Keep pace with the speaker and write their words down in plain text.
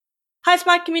Hi,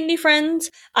 Smart Community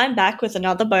friends. I'm back with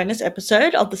another bonus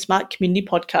episode of the Smart Community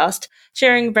Podcast,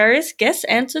 sharing various guest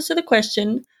answers to the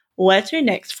question, where to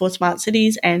next for smart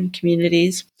cities and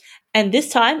communities? And this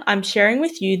time, I'm sharing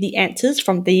with you the answers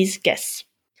from these guests.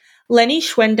 Lenny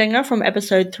Schwendinger from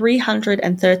episode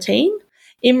 313,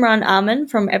 Imran Aman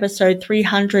from episode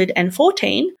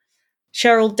 314,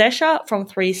 Cheryl Desha from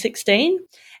 316,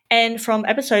 and from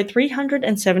episode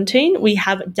 317, we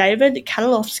have David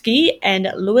Katalowski and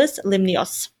Louis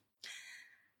Limnios.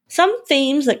 Some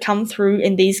themes that come through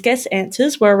in these guest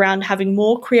answers were around having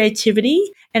more creativity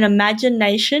and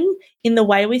imagination in the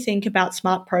way we think about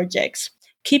smart projects,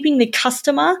 keeping the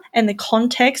customer and the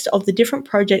context of the different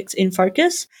projects in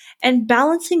focus, and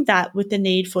balancing that with the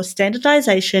need for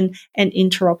standardization and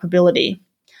interoperability.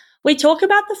 We talk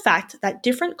about the fact that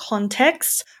different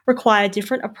contexts require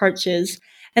different approaches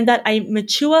and that a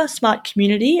mature smart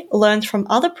community learns from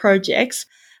other projects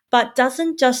but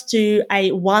doesn't just do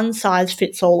a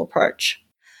one-size-fits-all approach.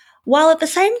 While at the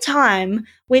same time,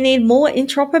 we need more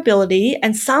interoperability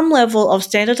and some level of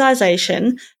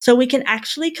standardization so we can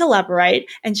actually collaborate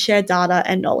and share data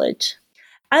and knowledge.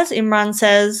 As Imran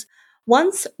says,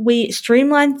 once we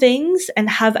streamline things and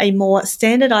have a more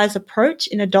standardized approach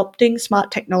in adopting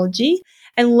smart technology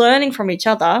and learning from each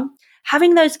other,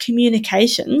 having those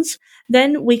communications,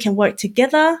 then we can work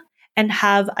together and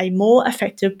have a more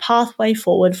effective pathway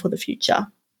forward for the future.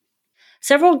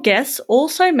 Several guests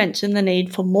also mentioned the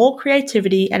need for more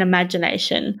creativity and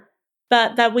imagination,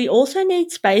 but that we also need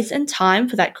space and time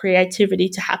for that creativity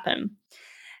to happen.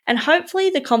 And hopefully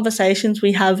the conversations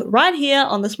we have right here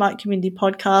on the Smart Community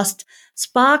Podcast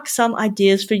spark some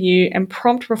ideas for you and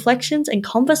prompt reflections and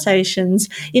conversations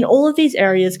in all of these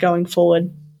areas going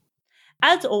forward.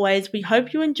 As always, we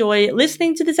hope you enjoy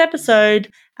listening to this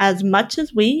episode as much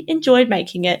as we enjoyed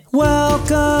making it.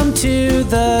 Welcome to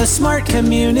the Smart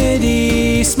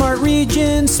Community, smart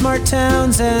regions, smart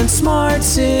towns, and smart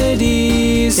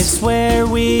cities. It's where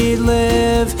we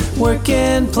live, work,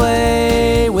 and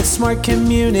play. With smart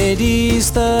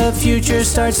communities, the future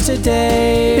starts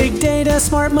today. Big data,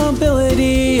 smart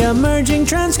mobility, emerging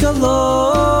trends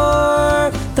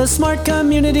galore. The Smart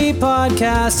Community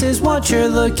Podcast is what you're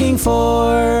looking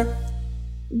for.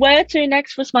 Where to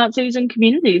next for smart cities and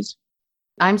communities?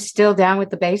 I'm still down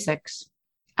with the basics.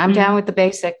 I'm down with the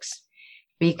basics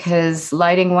because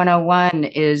Lighting 101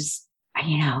 is,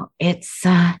 it's,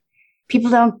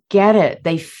 people don't get it.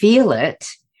 They feel it,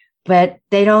 but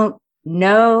they don't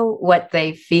know what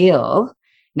they feel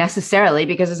necessarily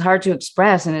because it's hard to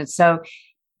express. And it's so,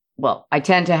 I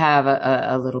tend to have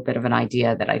a little bit of an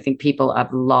idea that I think people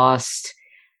have lost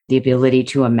the ability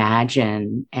to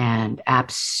imagine and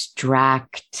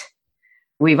abstract.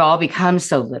 We've all become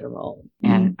so literal.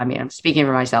 And I'm speaking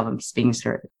for myself, I'm speaking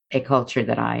for a culture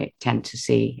that I tend to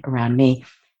see around me.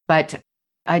 But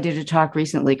I did a talk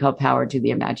recently called Power to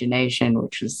the Imagination,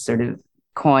 which was sort of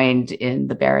coined in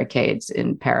the barricades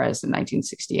in Paris in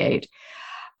 1968.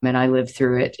 And I lived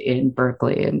through it in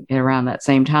Berkeley and around that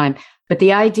same time. But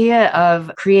the idea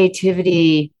of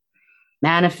creativity,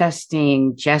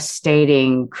 manifesting,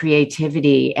 gestating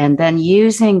creativity, and then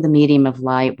using the medium of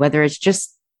light, whether it's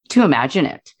just to imagine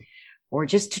it, or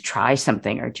just to try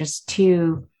something, or just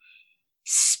to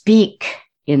speak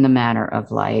in the manner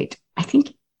of light. I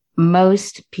think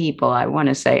most people, I want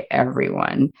to say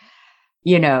everyone,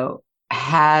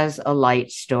 has a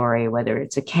light story, whether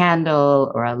it's a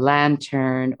candle or a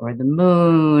lantern or the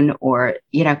moon, or,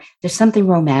 there's something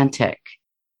romantic.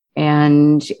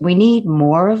 And we need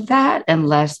more of that and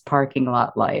less parking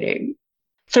lot lighting.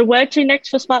 So where to next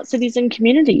for smart cities and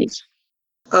communities?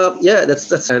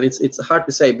 That's and it's hard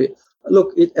to say. But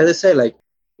look, as I say, like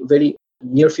very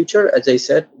near future, as I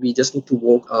said, we just need to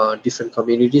work on different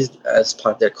communities as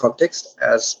part of their context,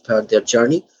 as per their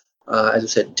journey. As I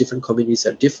said, different communities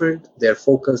are different. Their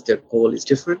focus, their goal is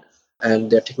different,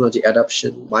 and their technology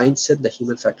adoption mindset, the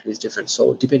human factor is different.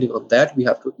 So depending on that, we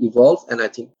have to evolve. And I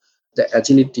think the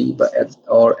agility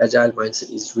or agile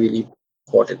mindset is really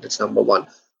important. That's number one.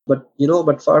 But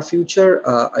for our future,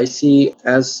 I see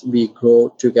as we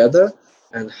grow together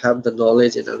and have the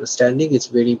knowledge and understanding, it's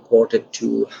very important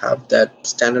to have that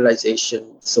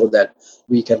standardization so that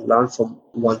we can learn from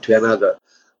one to another.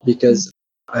 Because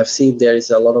I've seen there is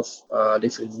a lot of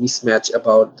different mismatch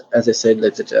about, as I said,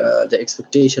 the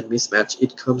expectation mismatch.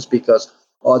 It comes because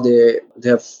they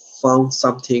have found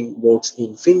something works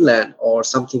in Finland or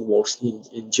something works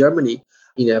in Germany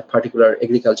in a particular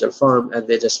agricultural farm, and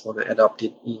they just want to adopt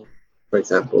it in, for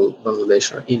example,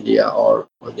 Bangladesh or India or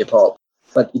Nepal.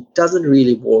 But it doesn't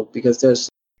really work because there's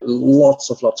lots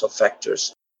of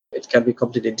factors. it can be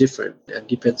completely different and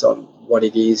depends on what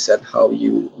it is and how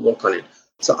you work on it.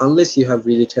 So unless you have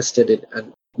really tested it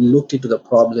and looked into the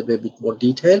problem a bit more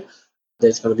detail,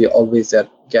 there's going to be always that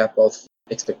gap of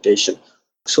expectation.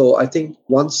 So I think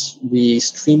once we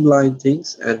streamline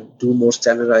things and do more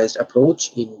standardized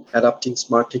approach in adopting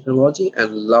smart technology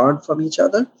and learn from each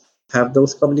other, have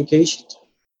those communications,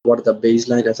 what are the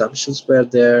baseline assumptions were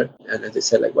there, and as I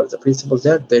said, like what are the principles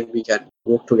there, then we can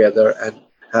work together and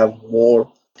have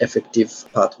more effective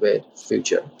pathway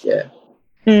future. Yeah.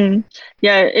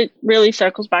 Yeah, it really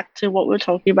circles back to what we were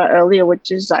talking about earlier,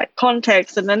 which is like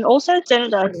context and then also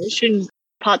standardization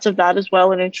parts of that as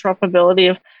well, and interoperability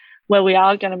of where we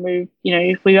are going to move,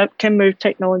 if we can move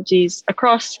technologies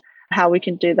across, how we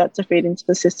can do that to feed into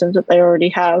the systems that they already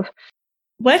have.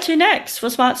 Where to next for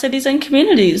smart cities and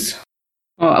communities?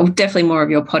 Oh, definitely more of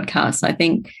your podcast. I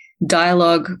think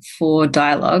dialogue for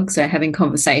dialogue, so having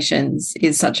conversations,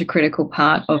 is such a critical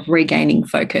part of regaining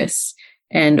focus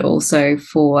and also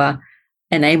for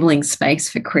enabling space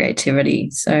for creativity.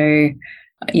 So,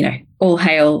 all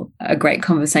hail a great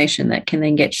conversation that can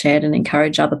then get shared and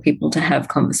encourage other people to have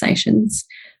conversations.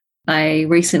 I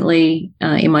recently,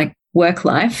 in my work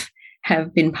life,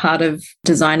 have been part of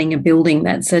designing a building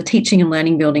that's a teaching and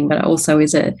learning building, but also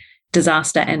is a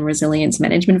disaster and resilience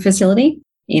management facility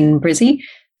in Brizzy.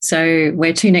 So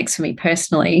where to next for me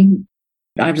personally,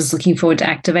 I'm just looking forward to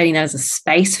activating that as a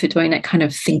space for doing that kind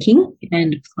of thinking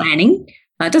and planning.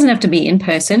 It doesn't have to be in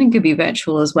person, it could be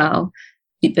virtual as well.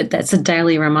 But that's a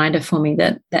daily reminder for me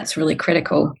that that's really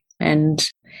critical, and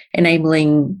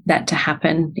enabling that to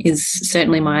happen is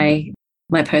certainly my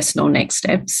personal next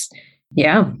steps.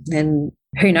 Yeah. And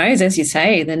who knows, as you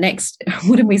say, the next,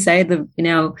 what did we say in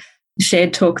our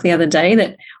shared talk the other day,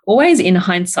 that always in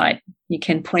hindsight, you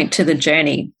can point to the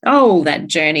journey. Oh, that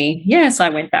journey. Yes, I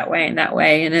went that way.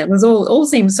 And it was all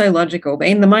seems so logical. But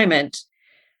in the moment,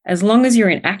 as long as you're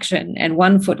in action and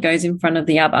one foot goes in front of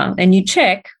the other and you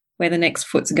check where the next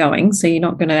foot's going, so you're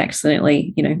not going to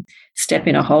accidentally, step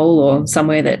in a hole or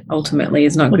somewhere that ultimately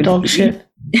is not good. Dog shit.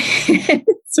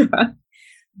 That's right.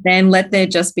 Then let there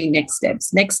just be next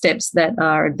steps that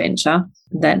are adventure,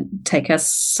 that take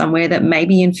us somewhere that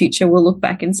maybe in future we'll look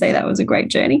back and say that was a great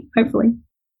journey,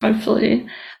 hopefully.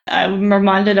 I'm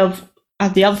reminded of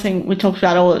the other thing we talked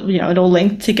about, it all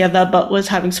linked together, but was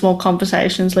having small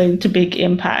conversations leading to big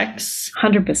impacts.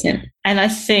 100%. And I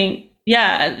think,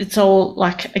 it's all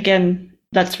like, again,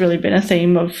 that's really been a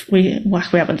theme of, we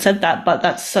haven't said that, but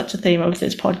that's such a theme of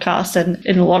this podcast and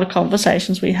in a lot of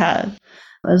conversations we had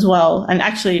as well. And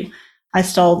actually, I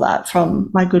stole that from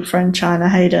my good friend, China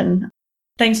Hayden.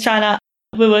 Thanks, China.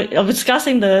 We were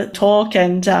discussing the talk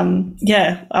and,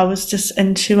 I was just,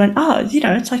 and she went,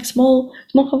 it's like small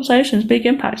conversations, big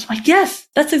impacts. I'm like, yes,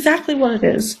 that's exactly what it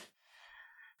is.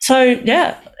 So,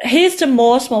 here's to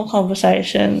more small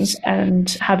conversations and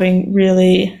having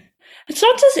really,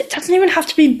 it doesn't even have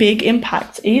to be big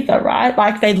impacts either, right?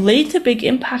 Like they lead to big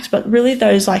impacts, but really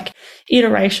those like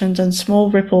iterations and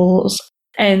small ripples.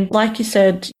 And like you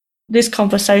said, this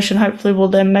conversation hopefully will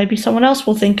then maybe someone else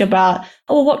will think about,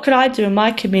 what could I do in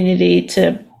my community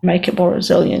to make it more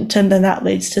resilient? And then that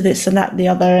leads to this and that and the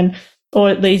other, or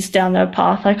it leads down a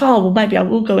path like, maybe I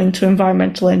will go into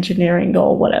environmental engineering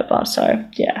or whatever. So,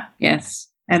 yeah. Yes,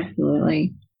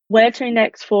 absolutely. Where to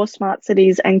next for smart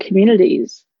cities and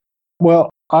communities? Well,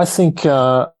 I think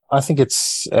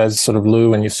it's, as sort of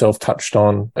Lou and yourself touched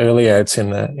on earlier, it's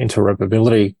in the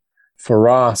interoperability. For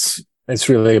us, it's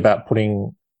really about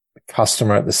putting the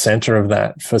customer at the center of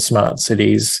that for smart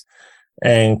cities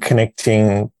and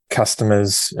connecting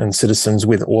customers and citizens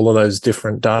with all of those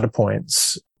different data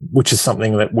points, which is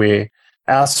something that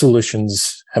our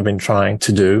solutions have been trying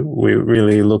to do. We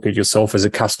really look at yourself as a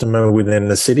customer within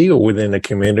the city or within a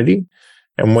community,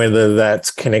 and whether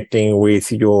that's connecting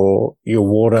with your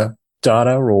water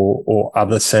data or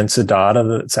other sensor data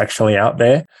that's actually out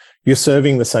there, you're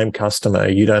serving the same customer.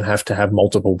 You don't have to have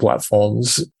multiple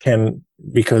platforms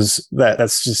because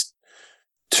that's just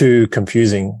too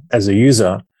confusing as a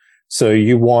user. So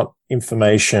you want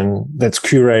information that's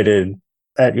curated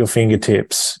at your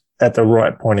fingertips at the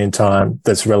right point in time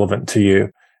that's relevant to you.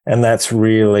 And that's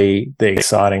really the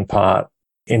exciting part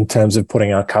in terms of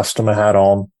putting our customer hat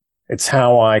on. It's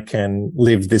how I can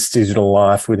live this digital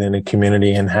life within a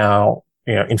community and how,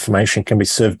 information can be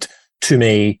served to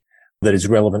me that is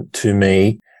relevant to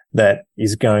me, that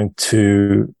is going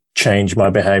to change my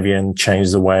behavior and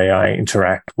change the way I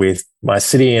interact with my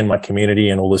city and my community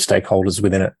and all the stakeholders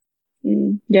within it.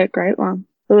 Yeah, great one.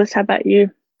 Lewis, how about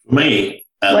you? For me,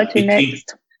 where to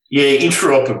next?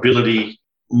 Interoperability,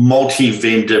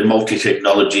 multi-vendor,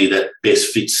 multi-technology that best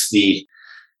fits the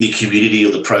the community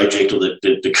or the project or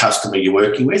the customer you're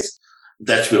working with.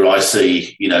 That's where I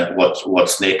see,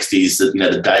 what's next is that,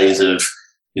 the days of,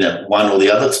 one or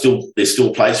the other, there's still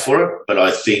a place for it. But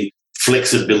I think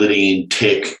flexibility in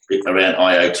tech around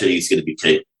IoT is going to be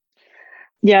key.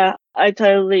 Yeah, I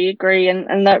totally agree.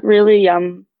 And that really,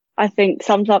 I think,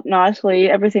 sums up nicely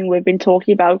everything we've been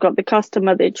talking about. We've got the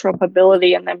customer, the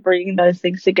interoperability, and then bringing those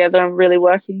things together and really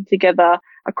working together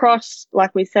across,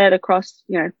 like we said, across,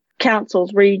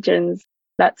 councils, regions,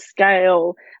 that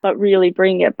scale, but really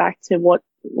bring it back to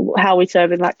how we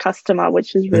serve in that customer,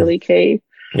 which is really key.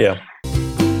 Yeah.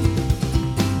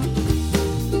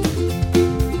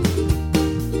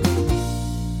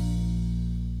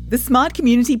 The Smart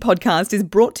Community podcast is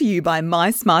brought to you by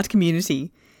My Smart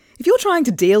Community. If you're trying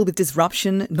to deal with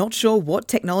disruption, not sure what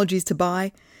technologies to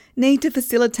buy, need to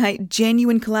facilitate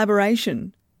genuine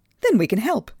collaboration, then we can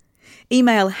help.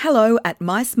 Email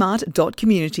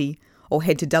hello@mysmart.community or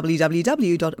head to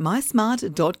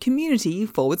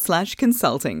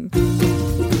www.mysmart.community/consulting.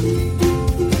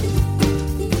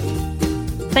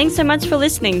 Thanks so much for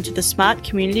listening to the Smart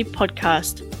Community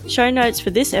Podcast. Show notes for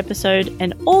this episode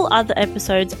and all other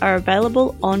episodes are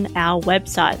available on our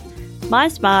website,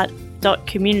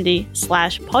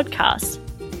 mysmart.community/podcast.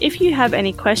 If you have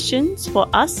any questions for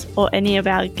us or any of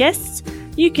our guests,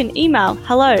 you can email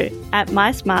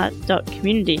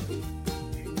hello@mysmart.community.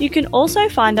 You can also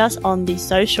find us on the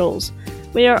socials.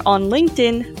 We are on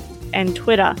LinkedIn and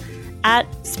Twitter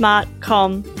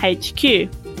 @SmartCommHQ.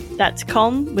 That's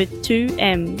com with 2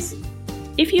 M's.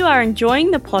 If you are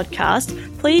enjoying the podcast,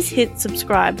 please hit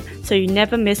subscribe so you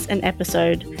never miss an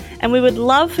episode. And we would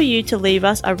love for you to leave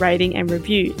us a rating and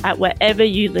review at wherever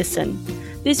you listen.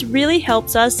 This really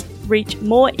helps us reach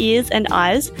more ears and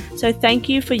eyes, so thank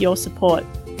you for your support.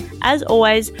 As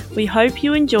always, we hope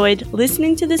you enjoyed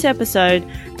listening to this episode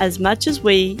as much as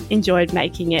we enjoyed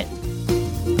making it.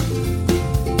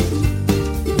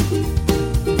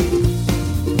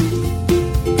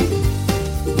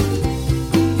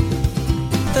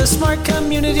 The Smart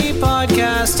Community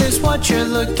Podcast is what you're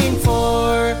looking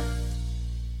for.